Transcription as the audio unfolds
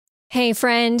Hey,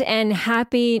 friend, and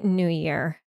Happy New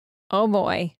Year. Oh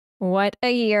boy, what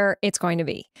a year it's going to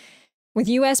be. With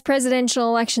U.S. presidential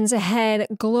elections ahead,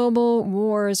 global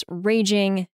wars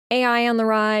raging, AI on the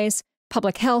rise,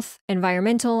 public health,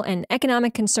 environmental, and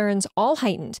economic concerns all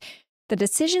heightened, the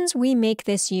decisions we make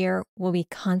this year will be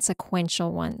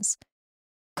consequential ones.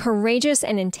 Courageous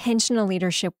and intentional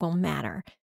leadership will matter.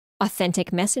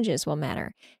 Authentic messages will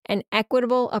matter, and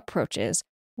equitable approaches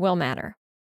will matter.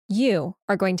 You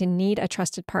are going to need a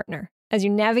trusted partner as you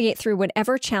navigate through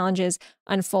whatever challenges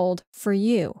unfold for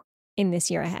you in this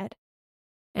year ahead.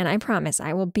 And I promise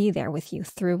I will be there with you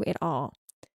through it all.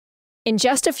 In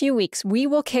just a few weeks, we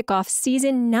will kick off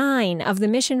season 9 of the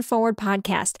Mission Forward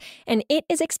podcast, and it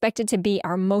is expected to be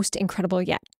our most incredible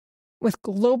yet. With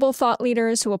global thought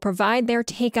leaders who will provide their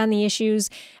take on the issues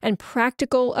and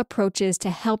practical approaches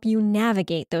to help you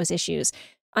navigate those issues,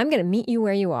 I'm going to meet you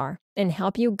where you are and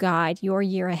help you guide your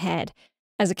year ahead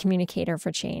as a communicator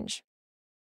for change.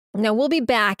 Now, we'll be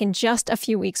back in just a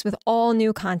few weeks with all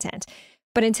new content.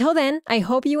 But until then, I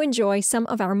hope you enjoy some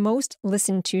of our most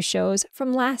listened to shows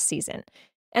from last season.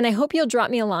 And I hope you'll drop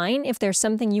me a line if there's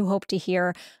something you hope to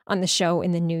hear on the show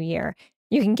in the new year.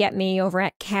 You can get me over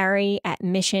at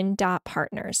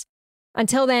Carrie@mission.partners.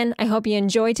 Until then, I hope you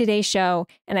enjoy today's show,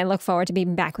 and I look forward to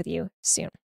being back with you soon.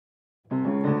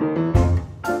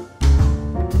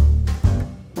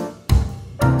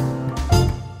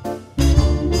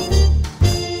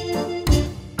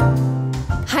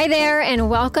 Hi there, and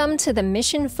welcome to the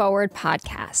Mission Forward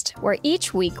podcast, where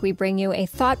each week we bring you a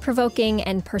thought-provoking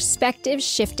and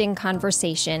perspective-shifting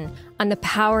conversation on the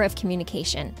power of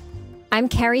communication. I'm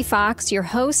Carrie Fox, your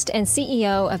host and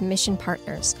CEO of Mission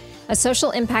Partners, a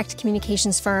social impact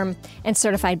communications firm and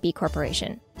certified B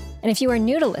Corporation. And if you are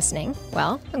new to listening,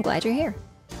 well, I'm glad you're here.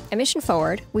 At Mission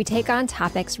Forward, we take on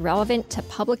topics relevant to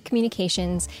public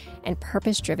communications and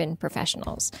purpose-driven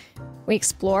professionals. We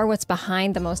explore what's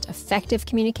behind the most effective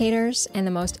communicators and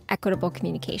the most equitable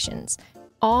communications,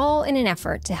 all in an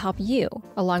effort to help you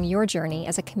along your journey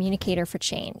as a communicator for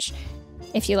change.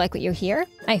 If you like what you hear,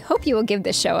 I hope you will give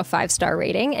this show a 5-star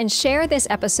rating and share this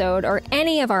episode or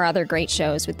any of our other great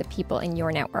shows with the people in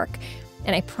your network.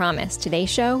 And I promise today's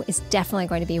show is definitely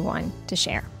going to be one to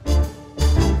share.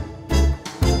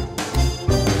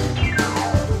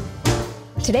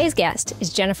 Today's guest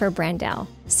is Jennifer Brandel,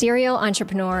 serial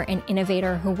entrepreneur and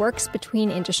innovator who works between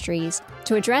industries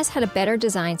to address how to better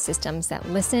design systems that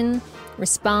listen,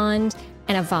 respond,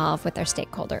 and evolve with their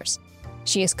stakeholders.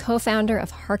 She is co-founder of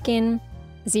Hearken,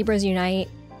 Zebras Unite,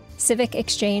 Civic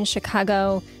Exchange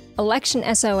Chicago, Election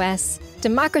SOS,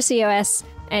 Democracy OS,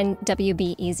 and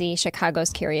WBEZ,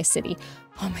 Chicago's Curious City.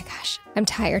 Oh my gosh, I'm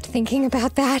tired thinking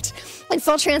about that. In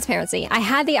full transparency, I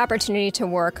had the opportunity to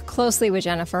work closely with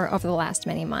Jennifer over the last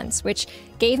many months, which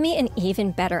gave me an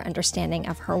even better understanding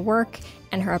of her work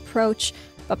and her approach.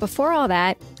 But before all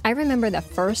that, I remember the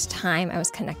first time I was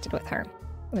connected with her.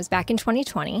 It was back in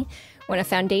 2020 when a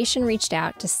foundation reached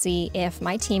out to see if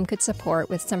my team could support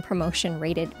with some promotion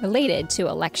related to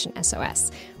Election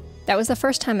SOS. That was the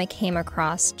first time I came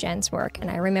across Jen's work, and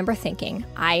I remember thinking,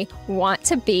 I want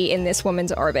to be in this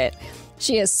woman's orbit.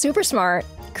 She is super smart,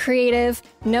 creative,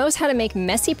 knows how to make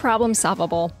messy problems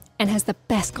solvable, and has the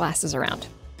best glasses around.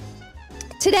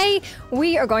 Today,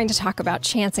 we are going to talk about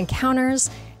chance encounters,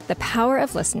 the power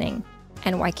of listening,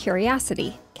 and why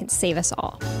curiosity can save us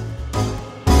all.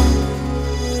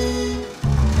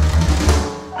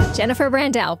 Jennifer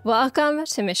Brandel, welcome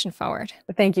to Mission Forward.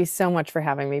 Thank you so much for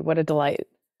having me. What a delight.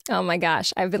 Oh my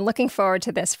gosh, I've been looking forward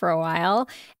to this for a while.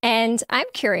 And I'm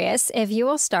curious if you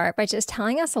will start by just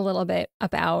telling us a little bit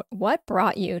about what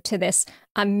brought you to this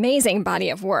amazing body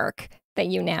of work that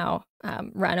you now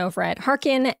run over at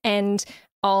Hearken and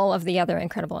all of the other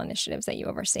incredible initiatives that you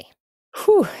oversee.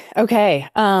 Whew. Okay.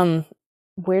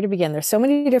 Where to begin? There's so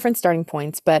many different starting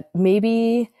points, but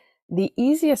maybe the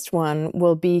easiest one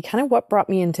will be kind of what brought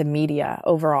me into media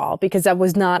overall, because that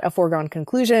was not a foregone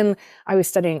conclusion. I was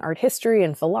studying art history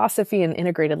and philosophy and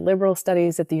integrated liberal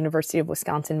studies at the University of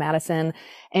Wisconsin-Madison,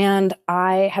 and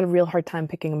I had a real hard time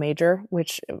picking a major,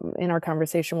 which in our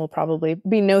conversation will probably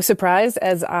be no surprise,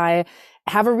 as I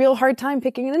have a real hard time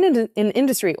picking an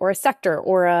industry or a sector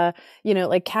or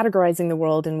like categorizing the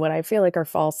world in what I feel like are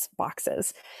false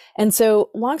boxes. And so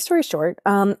long story short,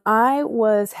 I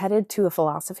was headed to a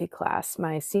philosophy class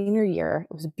my senior year.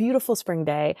 It was a beautiful spring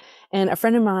day, and a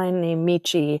friend of mine named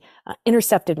Michi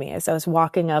intercepted me as I was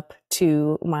walking up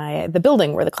to the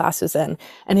building where the class was in.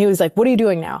 And he was like, "What are you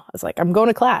doing now?" I was like, "I'm going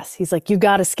to class." He's like, "You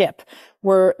got to skip.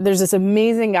 There's this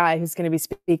amazing guy who's going to be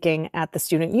speaking at the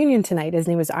student union tonight. His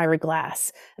name is Ira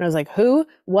Glass." And I was like, "Who?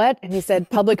 What?" And he said,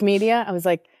 "Public media." I was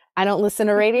like, I don't listen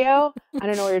to radio. I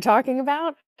don't know what you're talking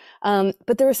about.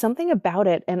 But there was something about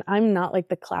it, and I'm not like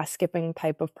the class skipping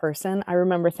type of person. I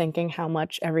remember thinking how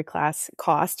much every class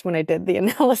cost when I did the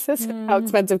analysis, how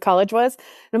expensive college was.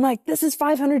 And I'm like, this is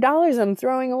 $500 I'm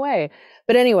throwing away.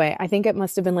 But anyway, I think it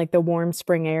must have been like the warm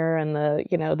spring air and the,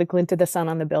 the glint of the sun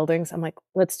on the buildings. I'm like,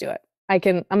 let's do it. I'm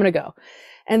going to go.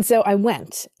 And so I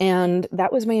went, and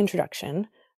that was my introduction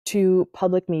to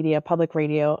public media, public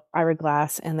radio, Ira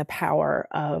Glass, and the power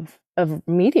of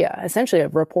media, essentially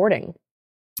of reporting.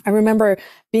 I remember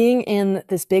being in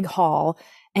this big hall,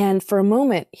 and for a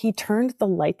moment, he turned the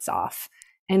lights off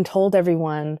and told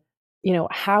everyone,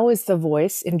 how is the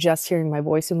voice and just hearing my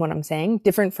voice and what I'm saying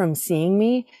different from seeing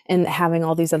me and having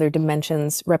all these other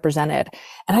dimensions represented?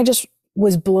 And I just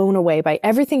was blown away by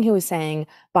everything he was saying,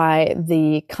 by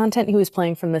the content he was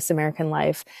playing from This American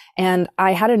Life. And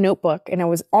I had a notebook, and I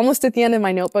was almost at the end of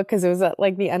my notebook because it was at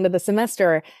like the end of the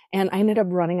semester. And I ended up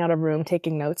running out of room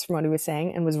taking notes from what he was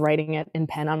saying and was writing it in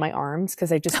pen on my arms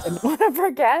because I just didn't want to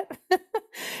forget.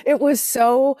 It was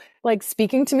so like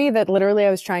speaking to me that literally I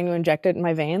was trying to inject it in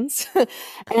my veins.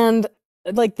 And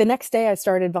like the next day I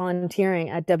started volunteering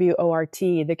at WORT,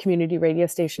 the community radio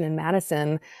station in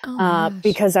Madison,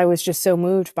 because I was just so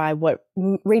moved by what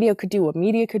radio could do, what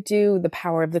media could do, the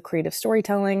power of the creative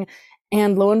storytelling.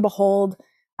 And lo and behold,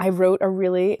 I wrote a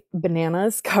really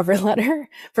bananas cover letter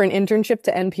for an internship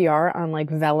to NPR on like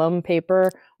vellum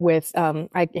paper with,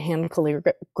 I hand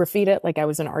calligraphied it like I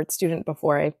was an art student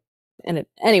before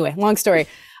anyway, long story.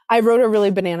 I wrote a really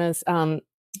bananas,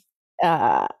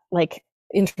 like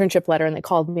internship letter, and they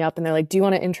called me up and they're like, do you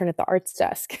want to intern at the arts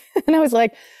desk? And I was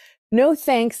like, no,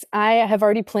 thanks. I have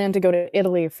already planned to go to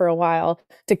Italy for a while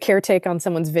to caretake on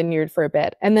someone's vineyard for a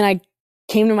bit. And then I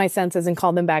came to my senses and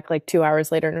called them back like 2 hours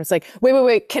later and was like,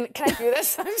 wait, can I do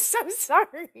this? I'm so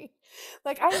sorry.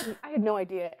 Like I had no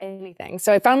idea anything.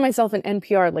 So I found myself in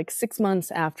NPR like 6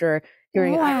 months after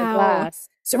hearing Ira Glass,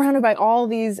 surrounded by all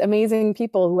these amazing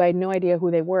people who I had no idea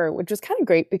who they were, which was kind of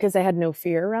great because I had no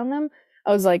fear around them.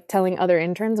 I was like telling other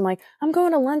interns, I'm like, I'm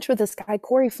going to lunch with this guy,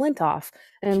 Corey Flintoff,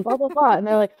 and blah, blah, blah. And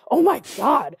they're like, oh my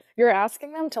God, you're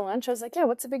asking them to lunch? I was like, yeah,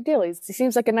 what's the big deal? He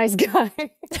seems like a nice guy.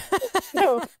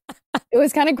 So it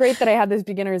was kind of great that I had this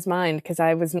beginner's mind because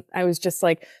I was just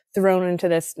like thrown into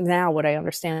this. Now what I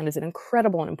understand is an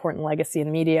incredible and important legacy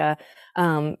in media,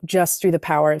 just through the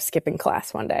power of skipping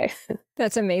class one day.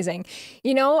 That's amazing.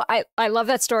 I love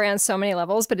that story on so many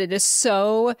levels, but it is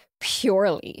so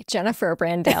purely Jennifer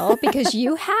Brandel because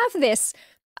you have this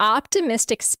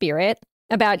optimistic spirit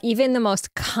about even the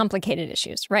most complicated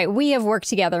issues, right? We have worked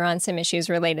together on some issues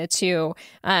related to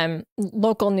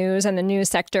local news and the news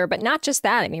sector, but not just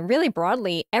that. I mean, really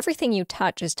broadly, everything you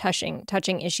touch is touching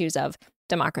issues of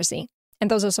democracy. And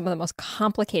those are some of the most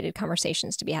complicated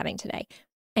conversations to be having today.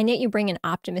 And yet you bring an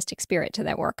optimistic spirit to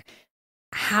that work.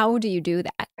 How do you do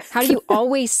that? How do you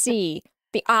always see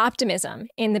the optimism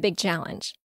in the big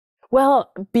challenge?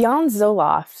 Well, beyond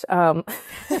Zoloft,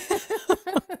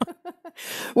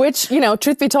 which,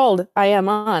 truth be told, I am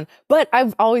on. But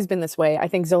I've always been this way. I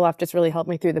think Zoloft just really helped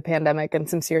me through the pandemic and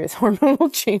some serious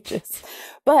hormonal changes.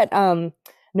 But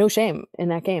no shame in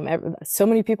that game. So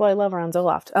many people I love are on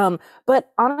Zoloft.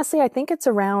 But honestly, I think it's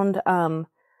around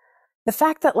the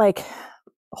fact that like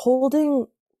holding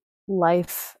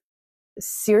life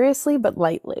seriously but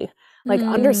lightly, like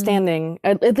understanding,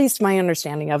 at least my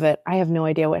understanding of it. I have no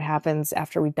idea what happens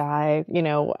after we die,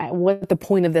 what the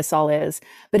point of this all is.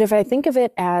 But if I think of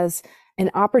it as an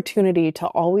opportunity to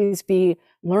always be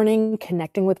learning,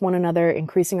 connecting with one another,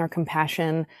 increasing our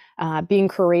compassion, being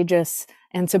courageous,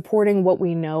 and supporting what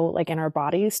we know, like in our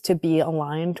bodies, to be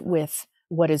aligned with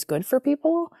what is good for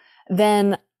people,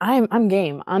 then I'm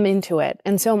game. I'm into it.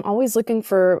 And so I'm always looking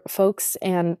for folks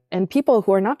and people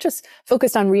who are not just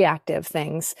focused on reactive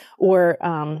things or,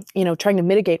 trying to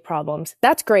mitigate problems.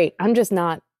 That's great. I'm just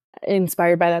not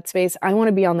inspired by that space. I want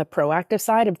to be on the proactive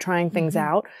side of trying things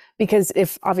out, because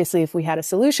if we had a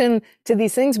solution to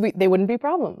these things, they wouldn't be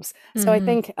problems. So I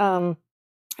think,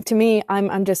 to me,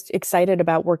 I'm just excited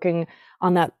about working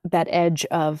on that edge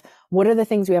of what are the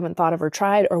things we haven't thought of or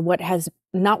tried, or what has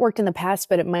not worked in the past,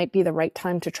 but it might be the right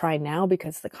time to try now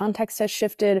because the context has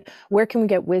shifted. Where can we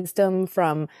get wisdom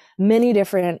from many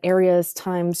different areas,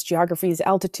 times, geographies,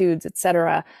 altitudes, et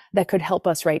cetera, that could help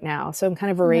us right now? So I'm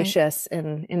kind of voracious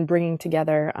in bringing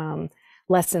together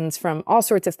lessons from all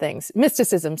sorts of things,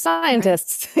 mysticism,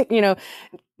 scientists,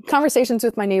 conversations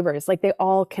with my neighbors, like they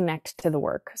all connect to the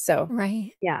work. So,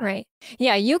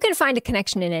 Yeah, you can find a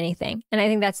connection in anything. And I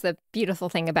think that's the beautiful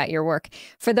thing about your work.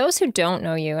 For those who don't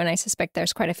know you, and I suspect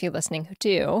there's quite a few listening who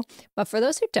do, but for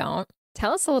those who don't,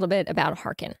 tell us a little bit about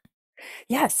Hearken.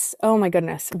 Yes. Oh my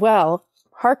goodness. Well,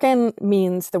 hearken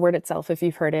means, the word itself, if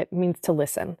you've heard it, means to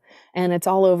listen. And it's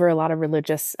all over a lot of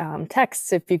religious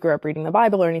texts. If you grew up reading the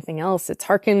Bible or anything else, it's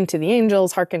hearken to the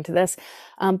angels, hearken to this.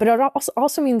 But it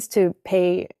also means to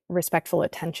pay respectful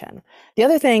attention. The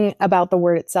other thing about the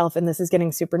word itself, and this is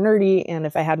getting super nerdy, and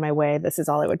if I had my way, this is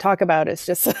all I would talk about, is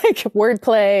just like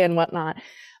wordplay and whatnot.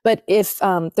 But if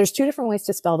there's two different ways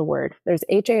to spell the word. There's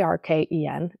Harken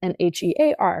and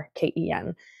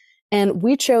Hearken. And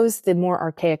we chose the more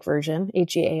archaic version,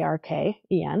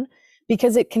 Hearken,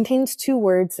 because it contains two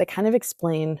words that kind of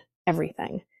explain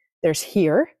everything. There's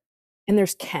hear and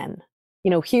there's ken.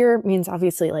 Hear means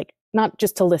obviously like not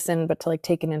just to listen, but to like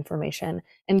take in information.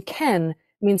 And ken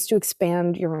means to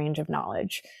expand your range of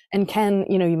knowledge. And ken,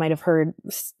 you might have heard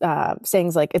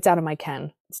sayings like, it's out of my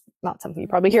ken. It's not something you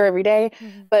probably hear every day.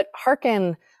 Mm-hmm. But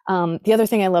hearken, the other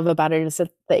thing I love about it is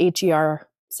that the HER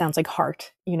sounds like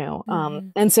heart, mm-hmm.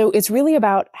 And so it's really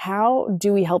about how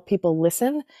do we help people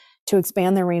listen to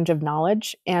expand their range of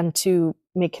knowledge and to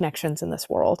make connections in this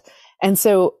world. And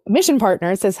so Mission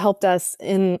Partners has helped us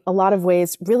in a lot of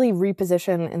ways really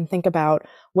reposition and think about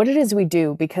what it is we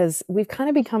do, because we've kind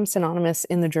of become synonymous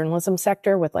in the journalism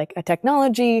sector with like a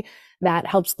technology that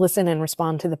helps listen and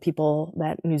respond to the people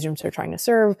that newsrooms are trying to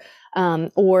serve,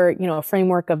 or, a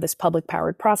framework of this public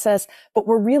powered process. But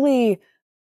we're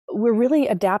really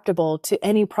adaptable to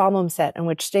any problem set in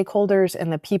which stakeholders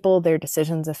and the people their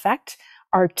decisions affect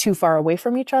are too far away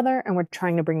from each other, and we're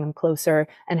trying to bring them closer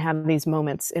and have these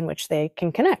moments in which they can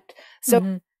connect. So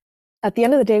mm-hmm. At the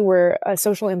end of the day, we're a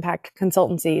social impact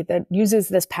consultancy that uses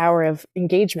this power of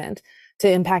engagement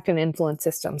to impact and influence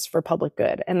systems for public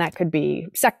good. And that could be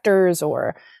sectors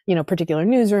or, particular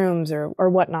newsrooms or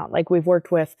whatnot. Like we've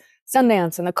worked with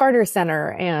Sundance and the Carter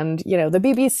Center and, the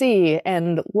BBC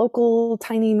and local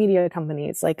tiny media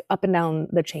companies, like up and down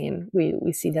the chain.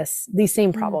 We see these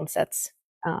same problem sets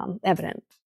evident.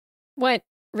 What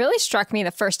really struck me the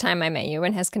first time I met you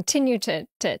and has continued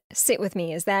to sit with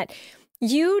me is that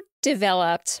you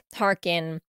developed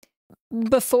Hearken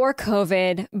before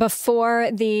COVID,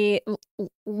 before the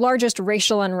largest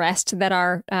racial unrest that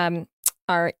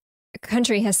our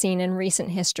country has seen in recent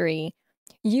history.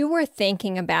 You were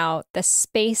thinking about the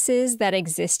spaces that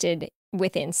existed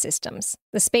within systems,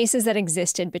 the spaces that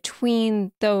existed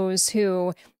between those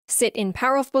who sit in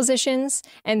powerful positions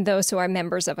and those who are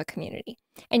members of a community.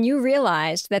 And you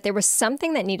realized that there was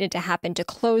something that needed to happen to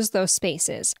close those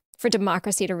spaces for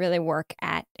democracy to really work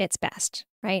at its best,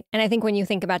 right? And I think when you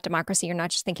think about democracy, you're not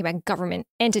just thinking about government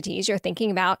entities, you're thinking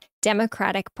about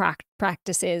democratic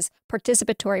practices,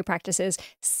 participatory practices,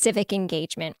 civic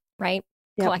engagement, right?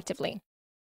 Yep. Collectively.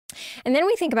 And then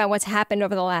we think about what's happened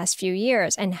over the last few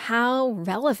years and how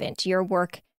relevant your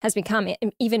work has become,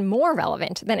 even more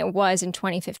relevant than it was in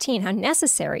 2015, how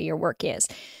necessary your work is.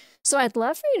 So I'd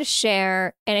love for you to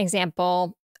share an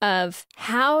example of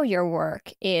how your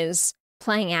work is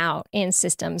playing out in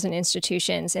systems and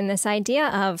institutions, in this idea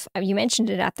of, you mentioned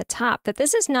it at the top, that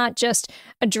this is not just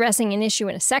addressing an issue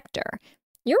in a sector.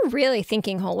 You're really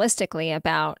thinking holistically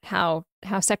about how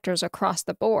sectors across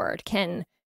the board can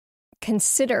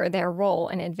consider their role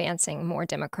in advancing more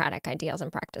democratic ideals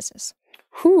and practices.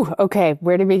 Whew, okay,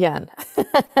 where to begin?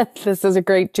 This is a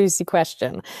great, juicy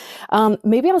question.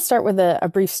 Maybe I'll start with a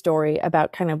brief story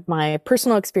about kind of my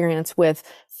personal experience with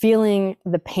feeling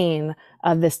the pain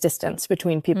of this distance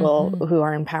between people mm-hmm. who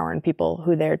are in power and people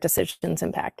who their decisions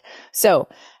impact. So,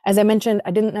 as I mentioned,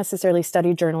 I didn't necessarily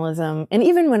study journalism. And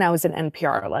even when I was at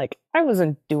NPR, like, I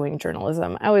wasn't doing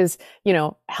journalism. I was,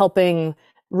 helping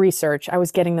research. I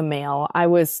was getting the mail. I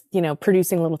was,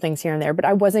 producing little things here and there, but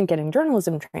I wasn't getting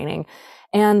journalism training.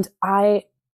 And I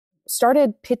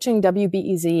started pitching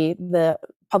WBEZ, the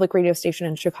public radio station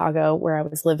in Chicago, where I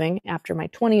was living after my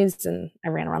 20s. And I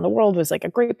ran around the world, was like a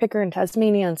grape picker in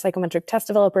Tasmania and psychometric test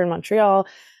developer in Montreal.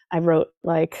 I wrote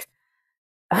like,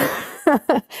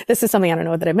 this is something I don't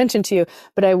know that I mentioned to you,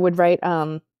 but I would write,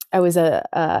 I was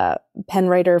a pen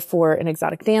writer for an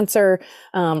exotic dancer,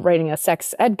 writing a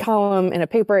sex ed column in a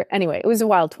paper. Anyway, it was a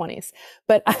wild 20s.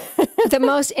 But the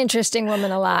most interesting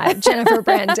woman alive, Jennifer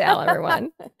Brandel,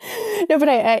 everyone. No, but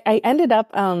I ended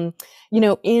up,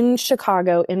 in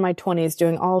Chicago in my 20s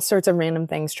doing all sorts of random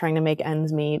things, trying to make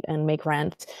ends meet and make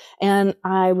rent. And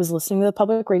I was listening to the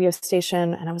public radio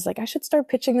station and I was like, I should start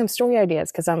pitching them story ideas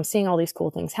because I'm seeing all these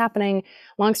cool things happening.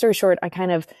 Long story short, I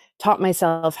kind of taught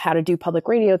myself how to do public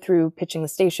radio through pitching the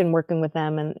station, working with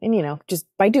them and just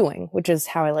by doing, which is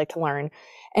how I like to learn.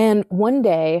 And one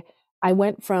day I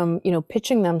went from,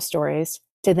 pitching them stories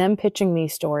to them pitching me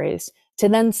stories to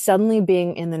then suddenly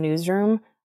being in the newsroom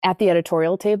at the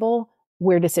editorial table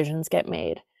where decisions get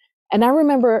made. And I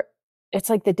remember it's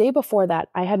like the day before that,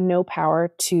 I had no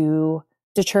power to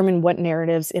determine what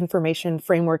narratives, information,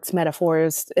 frameworks,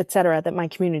 metaphors, etc., that my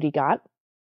community got.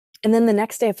 And then the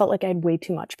next day, I felt like I had way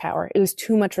too much power. It was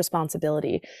too much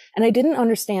responsibility. And I didn't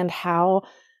understand how,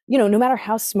 no matter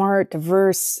how smart,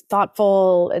 diverse,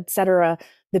 thoughtful, etc.,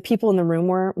 the people in the room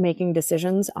were making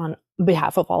decisions on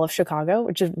behalf of all of Chicago,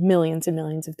 which is millions and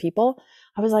millions of people.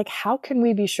 I was like, how can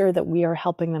we be sure that we are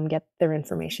helping them get their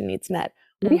information needs met?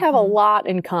 We have a lot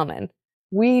in common.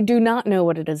 We do not know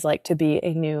what it is like to be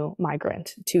a new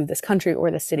migrant to this country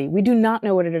or the city. We do not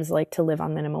know what it is like to live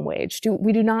on minimum wage.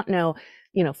 We do not know,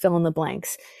 fill in the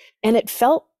blanks. And it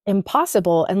felt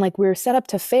impossible and like we were set up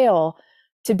to fail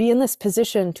to be in this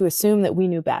position to assume that we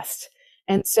knew best.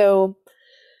 And so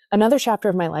another chapter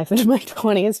of my life in my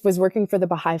 20s was working for the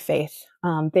Baha'i faith.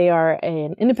 They are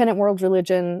an independent world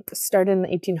religion, started in the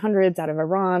 1800s out of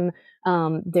Iran.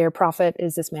 Their prophet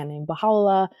is this man named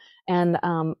Baha'u'llah. And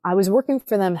I was working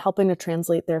for them, helping to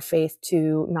translate their faith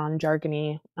to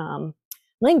non-jargony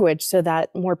language so that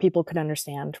more people could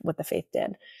understand what the faith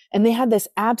did. And they had this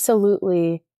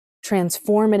absolutely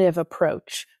transformative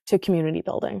approach to community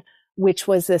building, which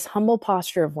was this humble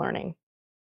posture of learning.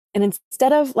 And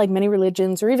instead of, like many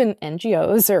religions or even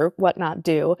NGOs or whatnot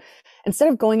do, instead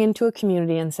of going into a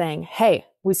community and saying, hey,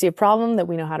 we see a problem that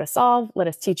we know how to solve, let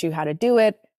us teach you how to do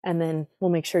it, and then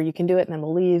we'll make sure you can do it, and then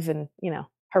we'll leave, and,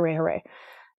 hooray, hooray.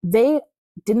 They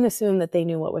didn't assume that they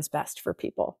knew what was best for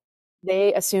people.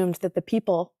 They assumed that the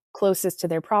people closest to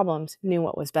their problems knew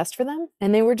what was best for them,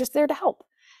 and they were just there to help.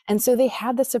 And so they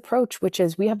had this approach, which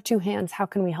is, we have two hands, how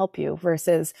can we help you?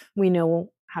 Versus, we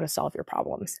know how to solve your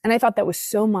problems. And I thought that was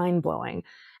so mind-blowing.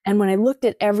 And when I looked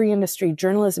at every industry,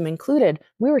 journalism included,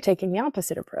 we were taking the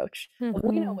opposite approach.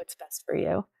 We know what's best for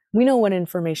you. We know what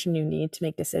information you need to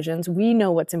make decisions. We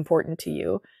know what's important to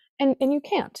you. And you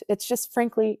can't. It's just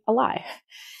frankly a lie.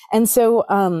 And so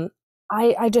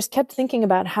I just kept thinking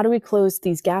about, how do we close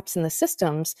these gaps in the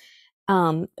systems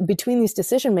between these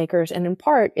decision makers? And in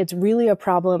part, it's really a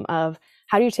problem of,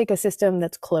 how do you take a system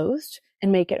that's closed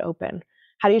and make it open?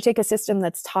 How do you take a system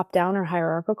that's top-down or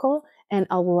hierarchical and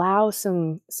allow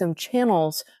some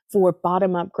channels for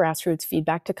bottom-up grassroots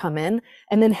feedback to come in?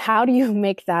 And then how do you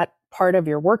make that part of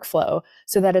your workflow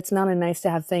so that it's not a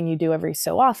nice-to-have thing you do every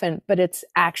so often, but it's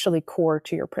actually core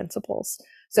to your principles,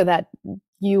 so that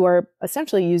you are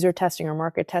essentially user testing or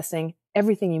market testing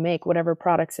everything you make, whatever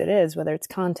products it is, whether it's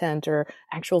content or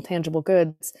actual tangible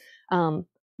goods.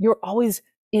 You're always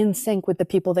in sync with the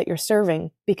people that you're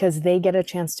serving because they get a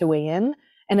chance to weigh in.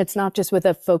 And it's not just with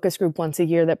a focus group once a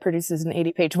year that produces an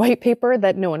 80-page white paper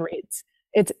that no one reads.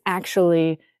 It's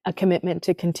actually a commitment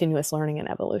to continuous learning and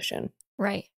evolution.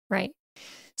 Right.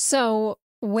 So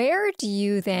where do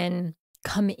you then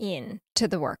come in to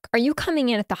the work? Are you coming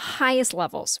in at the highest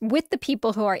levels with the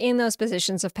people who are in those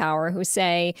positions of power who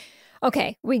say,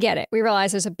 okay, we get it. We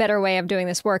realize there's a better way of doing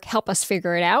this work. Help us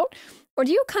figure it out. Or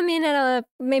do you come in at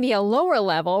maybe a lower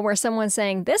level where someone's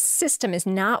saying, this system is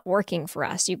not working for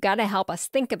us. You've got to help us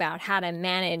think about how to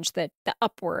manage the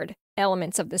upward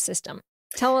elements of the system.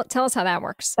 Tell us how that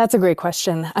works. That's a great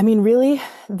question. I mean, really,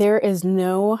 there is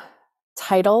no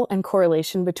title and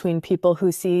correlation between people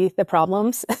who see the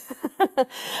problems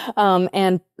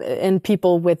and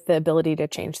people with the ability to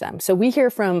change them. So we hear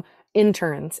from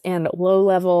interns and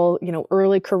low-level,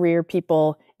 early career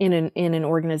people in an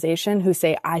organization who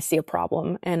say, I see a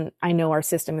problem and I know our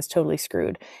system is totally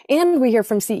screwed. And we hear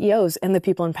from CEOs and the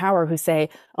people in power who say,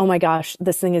 oh my gosh,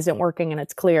 this thing isn't working and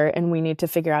it's clear and we need to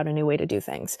figure out a new way to do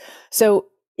things. So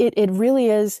it really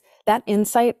is that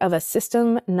insight of a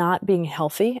system not being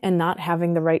healthy and not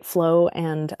having the right flow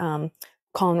and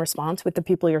call and response with the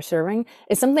people you're serving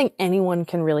is something anyone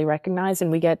can really recognize.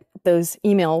 And we get those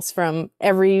emails from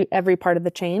every part of the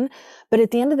chain. But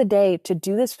at the end of the day, to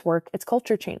do this work, it's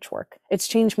culture change work. It's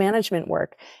change management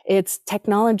work. It's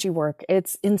technology work.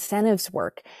 It's incentives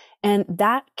work. And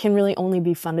that can really only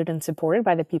be funded and supported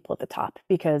by the people at the top,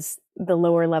 because the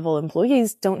lower level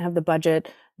employees don't have the budget,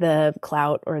 the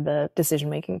clout, or the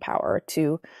decision-making power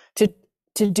to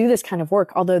do this kind of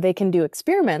work, although they can do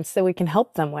experiments that we can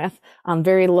help them with on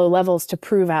very low levels to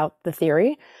prove out the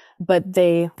theory. But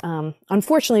they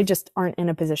unfortunately just aren't in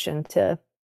a position to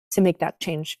make that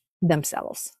change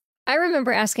themselves. I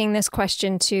remember asking this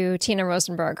question to Tina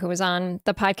Rosenberg, who was on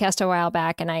the podcast a while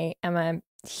back, and I am a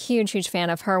huge fan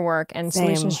of her work and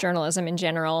solutions journalism in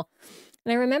general.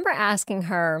 And I remember asking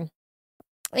her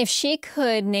if she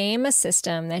could name a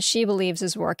system that she believes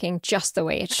is working just the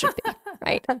way it should be,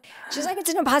 right? She's like, it's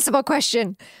an impossible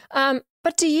question.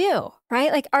 But do you,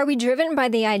 right? Like, are we driven by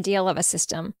the ideal of a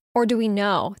system, or do we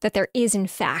know that there is, in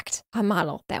fact, a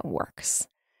model that works?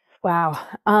 Wow.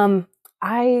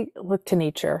 I look to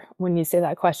nature when you say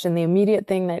that question. The immediate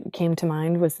thing that came to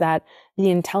mind was that the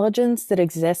intelligence that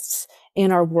exists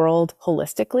in our world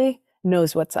holistically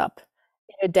knows what's up.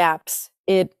 It adapts,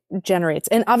 it generates.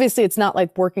 And obviously it's not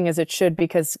like working as it should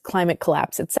because climate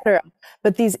collapse, et cetera.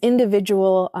 But these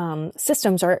individual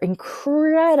systems are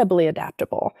incredibly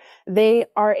adaptable. They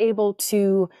are able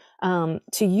to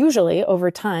usually over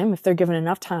time, if they're given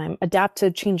enough time, adapt to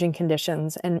changing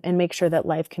conditions and make sure that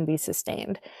life can be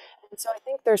sustained. So I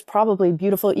think there's probably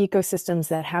beautiful ecosystems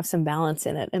that have some balance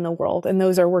in it in the world, and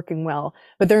those are working well,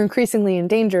 but they're increasingly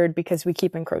endangered because we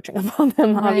keep encroaching upon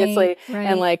them, obviously,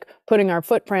 and like putting our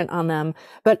footprint on them.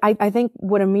 But I think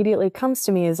what immediately comes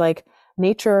to me is like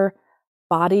nature,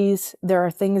 bodies, there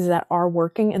are things that are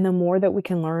working, and the more that we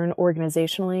can learn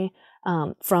organizationally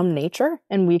from nature,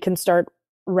 and we can start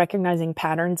recognizing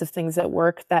patterns of things that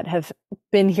work that have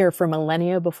been here for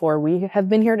millennia before we have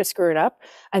been here to screw it up,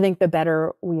 I think the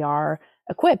better we are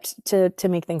equipped to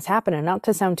make things happen. And not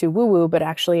to sound too woo-woo, but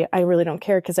actually I really don't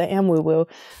care because I am woo-woo.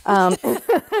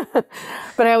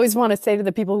 But I always want to say to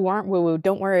the people who aren't woo-woo,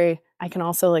 don't worry, I can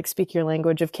also like speak your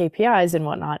language of KPIs and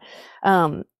whatnot,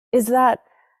 is that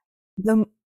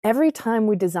every time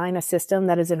we design a system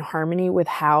that is in harmony with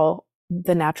how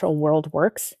the natural world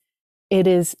works, it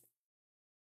is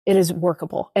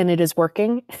workable and it is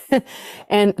working.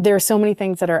 And there are so many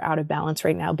things that are out of balance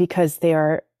right now because they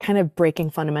are kind of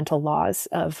breaking fundamental laws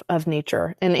of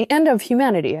nature and of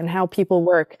humanity and how people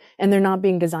work. And they're not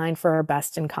being designed for our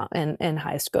best and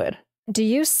highest good. Do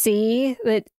you see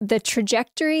that the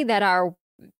trajectory that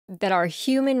our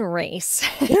human race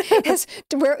is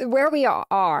where we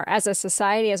are as a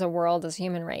society, as a world, as a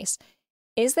human race?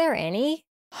 Is there any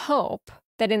hope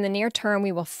that in the near term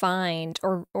we will find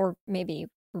or maybe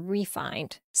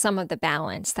refind some of the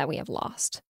balance that we have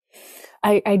lost?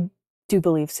 I do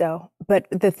believe so. But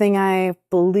the thing I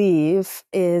believe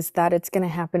is that it's going to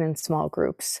happen in small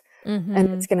groups. Mm-hmm. And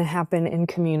it's going to happen in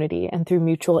community and through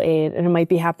mutual aid. And it might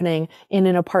be happening in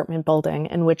an apartment building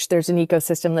in which there's an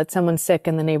ecosystem that someone's sick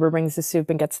and the neighbor brings the soup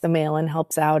and gets the mail and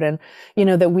helps out. And, you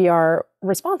know, that we are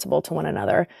responsible to one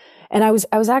another. And I was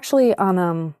actually on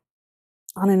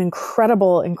an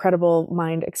incredible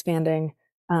mind expanding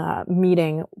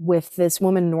meeting with this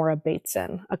woman, Nora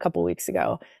Bateson, a couple weeks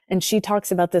ago. And she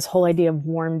talks about this whole idea of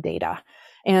warm data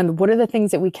and what are the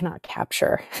things that we cannot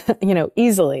capture,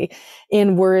 easily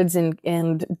in words and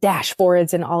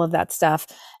dashboards and all of that stuff.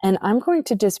 And I'm going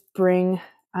to just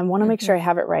I want to make sure I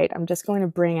have it right. I'm just going to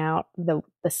bring out the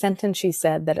sentence she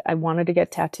said that I wanted to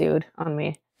get tattooed on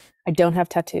me. I don't have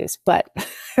tattoos, but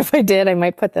if I did, I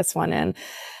might put this one in.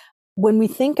 When we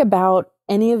think about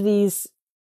any of these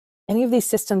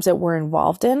systems that we're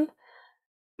involved in,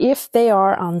 if they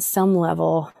are on some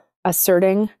level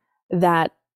asserting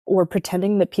that or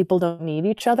pretending that people don't need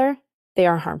each other, they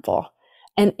are harmful.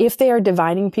 And if they are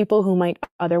dividing people who might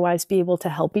otherwise be able to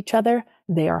help each other,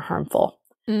 they are harmful.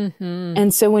 Mm-hmm.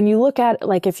 And so when you look at,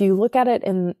 if you look at it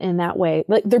in that way,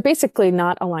 they're basically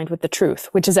not aligned with the truth,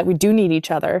 which is that we do need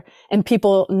each other and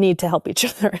people need to help each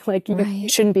other. You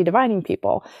shouldn't be dividing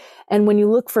people. And when you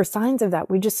look for signs of that,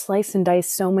 we just slice and dice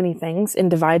so many things and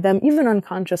divide them, even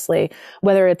unconsciously,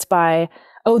 whether it's by,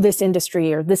 this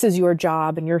industry, or this is your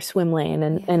job and your swim lane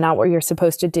and not what you're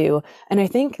supposed to do. And I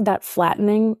think that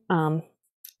flattening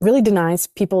really denies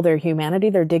people their humanity,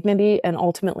 their dignity, and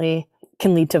ultimately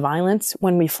can lead to violence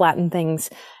when we flatten things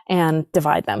and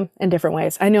divide them in different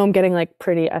ways. I know I'm getting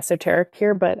pretty esoteric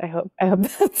here, but I hope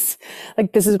that's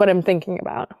this is what I'm thinking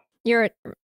about. You're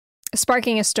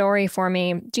sparking a story for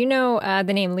me. Do you know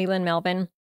the name Leland Melvin,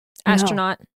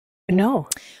 astronaut? No.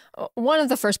 One of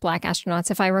the first Black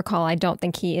astronauts, if I recall. I don't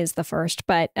think he is the first,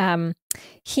 but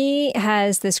he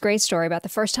has this great story about the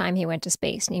first time he went to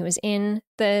space, and he was in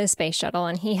the space shuttle,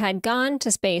 and he had gone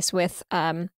to space with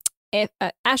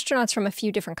astronauts from a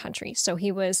few different countries. So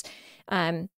he was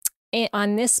on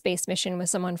this space mission with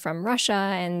someone from Russia,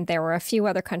 and there were a few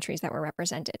other countries that were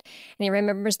represented. And he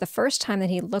remembers the first time that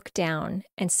he looked down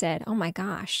and said, "Oh my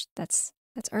gosh, that's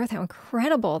Earth, how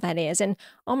incredible that is. And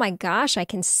oh my gosh, I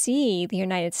can see the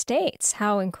United States,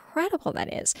 how incredible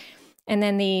that is." And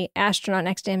then the astronaut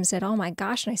next to him said, "Oh my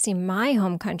gosh, and I see my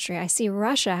home country, I see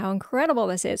Russia, how incredible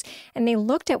this is." And they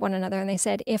looked at one another and they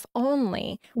said, if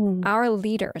only our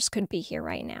leaders could be here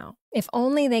right now, if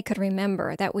only they could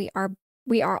remember that we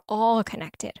are all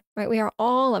connected, right? We are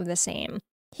all of the same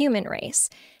human race,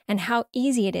 and how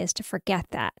easy it is to forget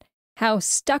that. How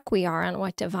stuck we are on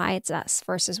what divides us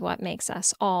versus what makes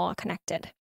us all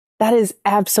connected. That is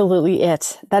absolutely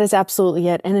it. That is absolutely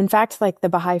it. And in fact, the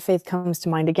Baha'i faith comes to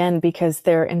mind again because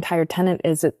their entire tenet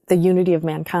is that the unity of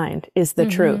mankind is the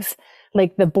truth.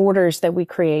 like the borders that we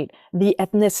create, the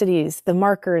ethnicities, the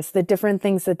markers, the different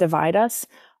things that divide us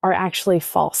are actually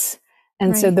false.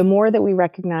 And so the more that we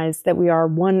recognize that we are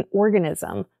one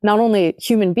organism, not only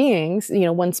human beings,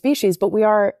 one species, but we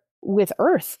are with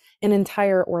Earth, an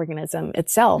entire organism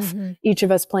itself, each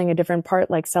of us playing a different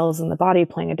part, like cells in the body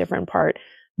playing a different part,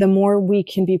 the more we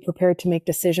can be prepared to make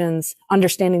decisions,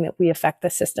 understanding that we affect the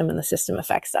system and the system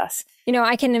affects us.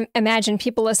 I can imagine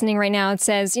people listening right now, it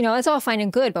says, it's all fine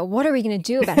and good, but what are we going to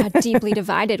do about how deeply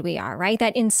divided we are, right?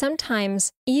 That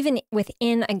sometimes even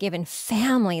within a given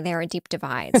family, there are deep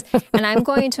divides. And I'm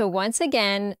going to once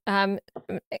again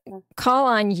call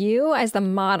on you as the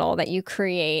model that you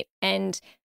create, and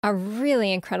a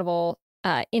really incredible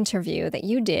interview that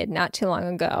you did not too long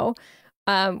ago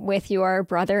with your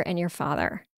brother and your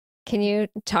father. Can you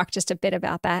talk just a bit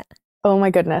about that? Oh my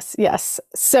goodness. Yes.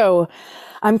 So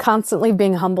I'm constantly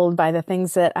being humbled by the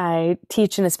things that I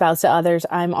teach and espouse to others.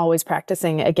 I'm always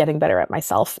practicing at getting better at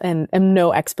myself and am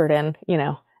no expert in,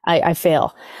 I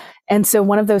fail. And so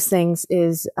one of those things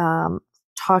is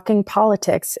talking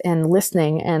politics and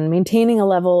listening and maintaining a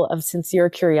level of sincere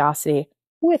curiosity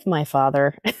with my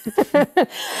father.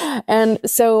 And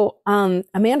so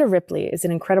Amanda Ripley is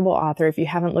an incredible author. If you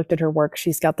haven't looked at her work,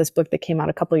 she's got this book that came out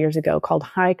a couple years ago called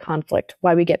High Conflict: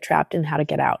 Why We Get Trapped and How to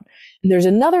Get Out. And there's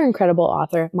another incredible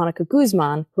author, Monica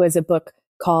Guzman, who has a book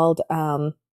called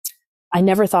I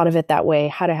Never Thought of It That Way: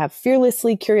 How to Have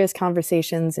Fearlessly Curious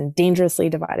Conversations in Dangerously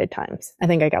Divided Times. I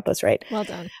think I got this right. Well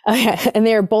done. And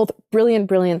they are both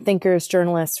brilliant thinkers,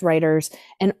 journalists, writers,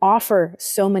 and offer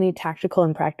so many tactical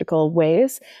and practical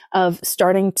ways of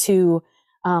starting to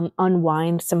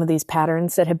unwind some of these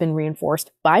patterns that have been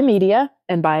reinforced by media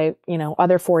and by,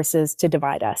 other forces to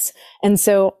divide us. And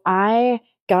so I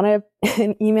got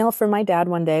an email from my dad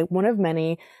one day, one of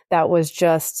many, that was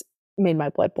just made my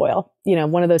blood boil.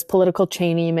 One of those political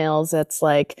chain emails that's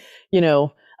like,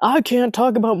 I can't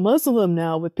talk about Muslim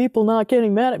now with people not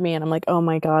getting mad at me. And I'm like, oh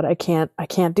my God, I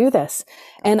can't do this.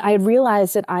 And I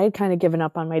realized that I had kind of given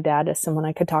up on my dad as someone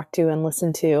I could talk to and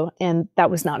listen to. And that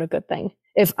was not a good thing.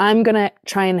 If I'm going to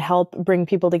try and help bring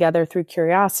people together through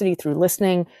curiosity, through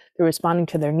listening, through responding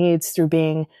to their needs, through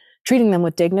treating them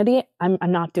with dignity, I'm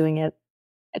not doing it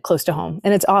close to home.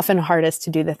 And it's often hardest to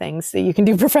do the things that you can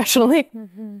do professionally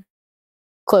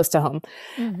close to home.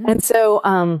 And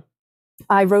so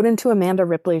I wrote into Amanda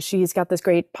Ripley. She's got this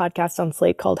great podcast on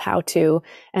Slate called How To.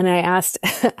 And I asked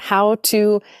how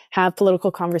to have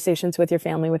political conversations with your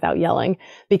family without yelling,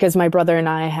 because my brother and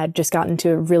I had just gotten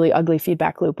into a really ugly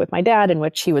feedback loop with my dad, in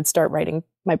which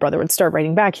my brother would start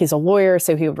writing back. He's a lawyer,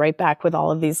 so he would write back with all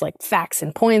of these like facts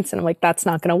and points. And I'm like, that's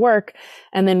not going to work.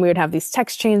 And then we would have these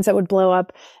text chains that would blow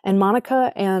up. And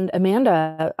Monica and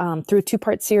Amanda, through a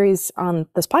 2-part series on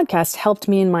this podcast, helped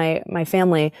me and my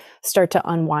family start to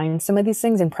unwind some of these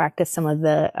things and practice some of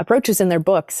the approaches in their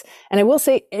books. And I will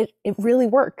say it really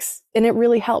works and it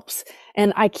really helps.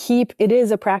 And it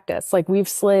is a practice. Like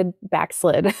we've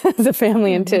backslid as a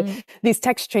family into these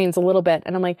text chains a little bit.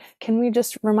 And I'm like, can we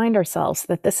just remind ourselves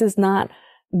that this is not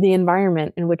the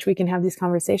environment in which we can have these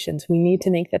conversations? We need to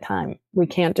make the time. We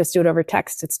can't just do it over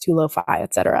text. It's too lo-fi,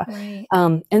 et cetera. Right.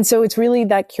 And so it's really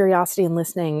that curiosity and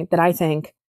listening that I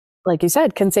think, like you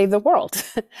said, can save the world.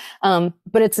 But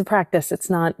it's a practice. It's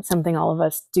not something all of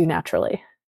us do naturally.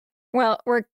 Well,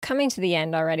 we're coming to the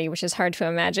end already, which is hard to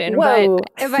imagine. Whoa.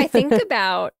 But if I think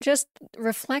about just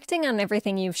reflecting on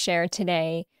everything you've shared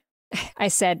today, I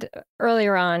said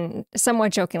earlier on,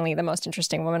 somewhat jokingly, the most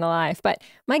interesting woman alive. But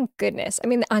my goodness, I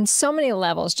mean, on so many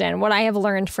levels, Jen, what I have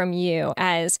learned from you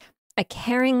as a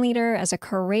caring leader, as a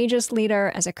courageous leader,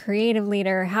 as a creative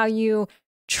leader, how you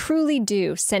truly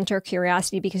do center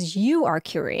curiosity because you are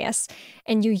curious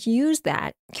and you use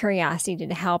that curiosity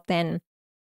to help then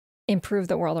improve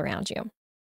the world around you.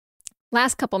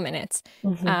 Last couple minutes,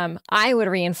 I would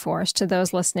reinforce to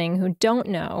those listening who don't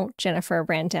know Jennifer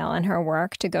Brandel and her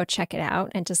work to go check it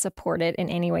out and to support it in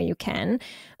any way you can.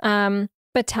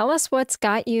 But tell us what's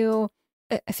got you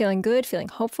feeling good, feeling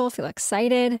hopeful, feel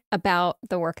excited about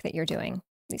the work that you're doing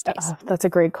these days. That's a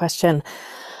great question.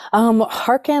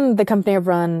 Hearken, the company I've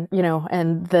run,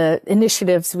 and the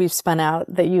initiatives we've spun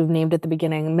out that you've named at the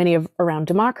beginning, many of around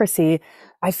democracy,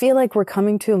 I feel like we're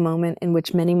coming to a moment in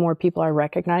which many more people are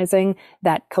recognizing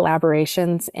that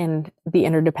collaborations and the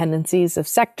interdependencies of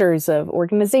sectors, of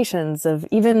organizations, of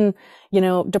even,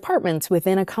 departments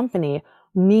within a company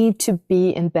need to be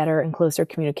in better and closer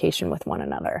communication with one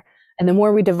another. And the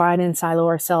more we divide and silo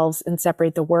ourselves and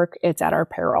separate the work, it's at our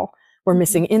peril. We're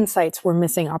missing insights. We're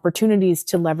missing opportunities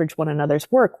to leverage one another's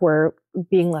work. We're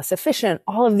being less efficient.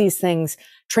 All of these things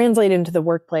translate into the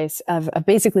workplace of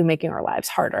basically making our lives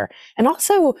harder. And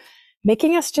also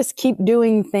making us just keep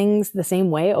doing things the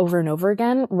same way over and over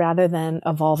again, rather than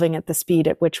evolving at the speed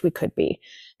at which we could be.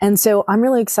 And so I'm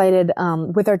really excited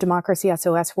with our Democracy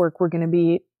SOS work. We're going to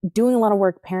be doing a lot of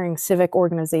work pairing civic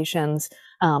organizations.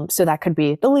 So that could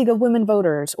be the League of Women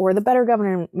Voters or the Better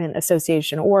Government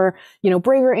Association or,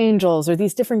 Braver Angels, or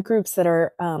these different groups that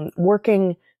are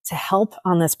working to help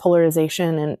on this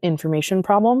polarization and information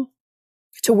problem,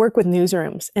 to work with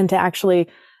newsrooms and to actually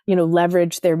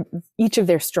leverage each of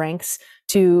their strengths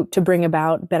to bring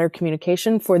about better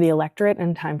communication for the electorate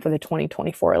in time for the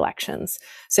 2024 elections.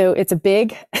 So it's a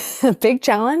big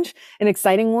challenge, an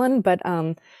exciting one, but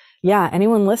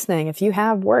anyone listening, if you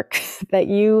have work that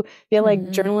you feel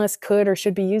like journalists could or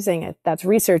should be using, that's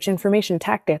research, information,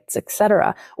 tactics,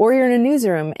 etc., or you're in a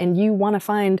newsroom and you want to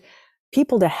find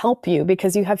people to help you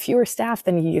because you have fewer staff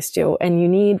than you used to and you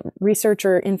need research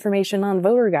or information on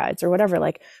voter guides or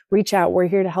whatever, reach out. We're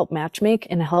here to help matchmake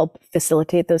and help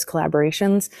facilitate those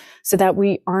collaborations so that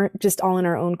we aren't just all in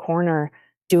our own corner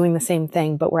doing the same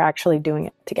thing, but we're actually doing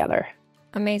it together.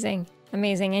 Amazing.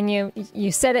 And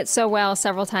you said it so well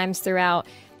several times throughout,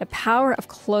 the power of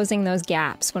closing those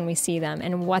gaps when we see them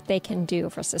and what they can do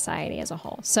for society as a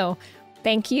whole. So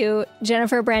thank you,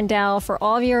 Jennifer Brandel, for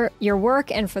all of your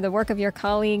work and for the work of your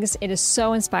colleagues. It is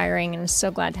so inspiring, and I'm so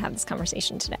glad to have this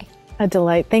conversation today. A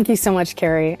delight. Thank you so much,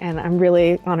 Carrie. And I'm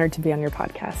really honored to be on your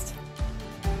podcast.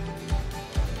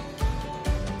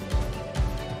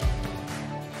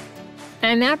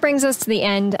 And that brings us to the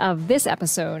end of this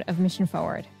episode of Mission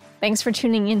Forward. Thanks for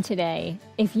tuning in today.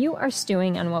 If you are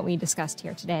stewing on what we discussed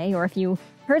here today, or if you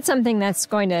heard something that's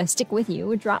going to stick with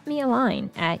you, drop me a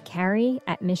line at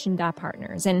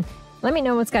carrie@mission.partners and let me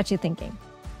know what's got you thinking.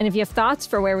 And if you have thoughts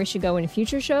for where we should go in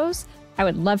future shows, I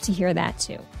would love to hear that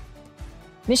too.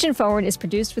 Mission Forward is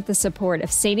produced with the support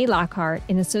of Sadie Lockhart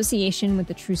in association with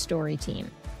the True Story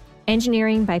team.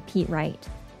 Engineering by Pete Wright.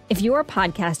 If your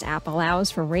podcast app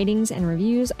allows for ratings and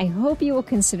reviews, I hope you will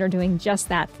consider doing just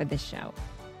that for this show.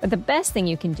 But the best thing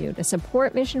you can do to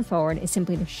support Mission Forward is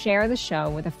simply to share the show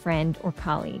with a friend or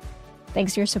colleague.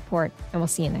 Thanks for your support, and we'll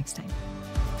see you next time.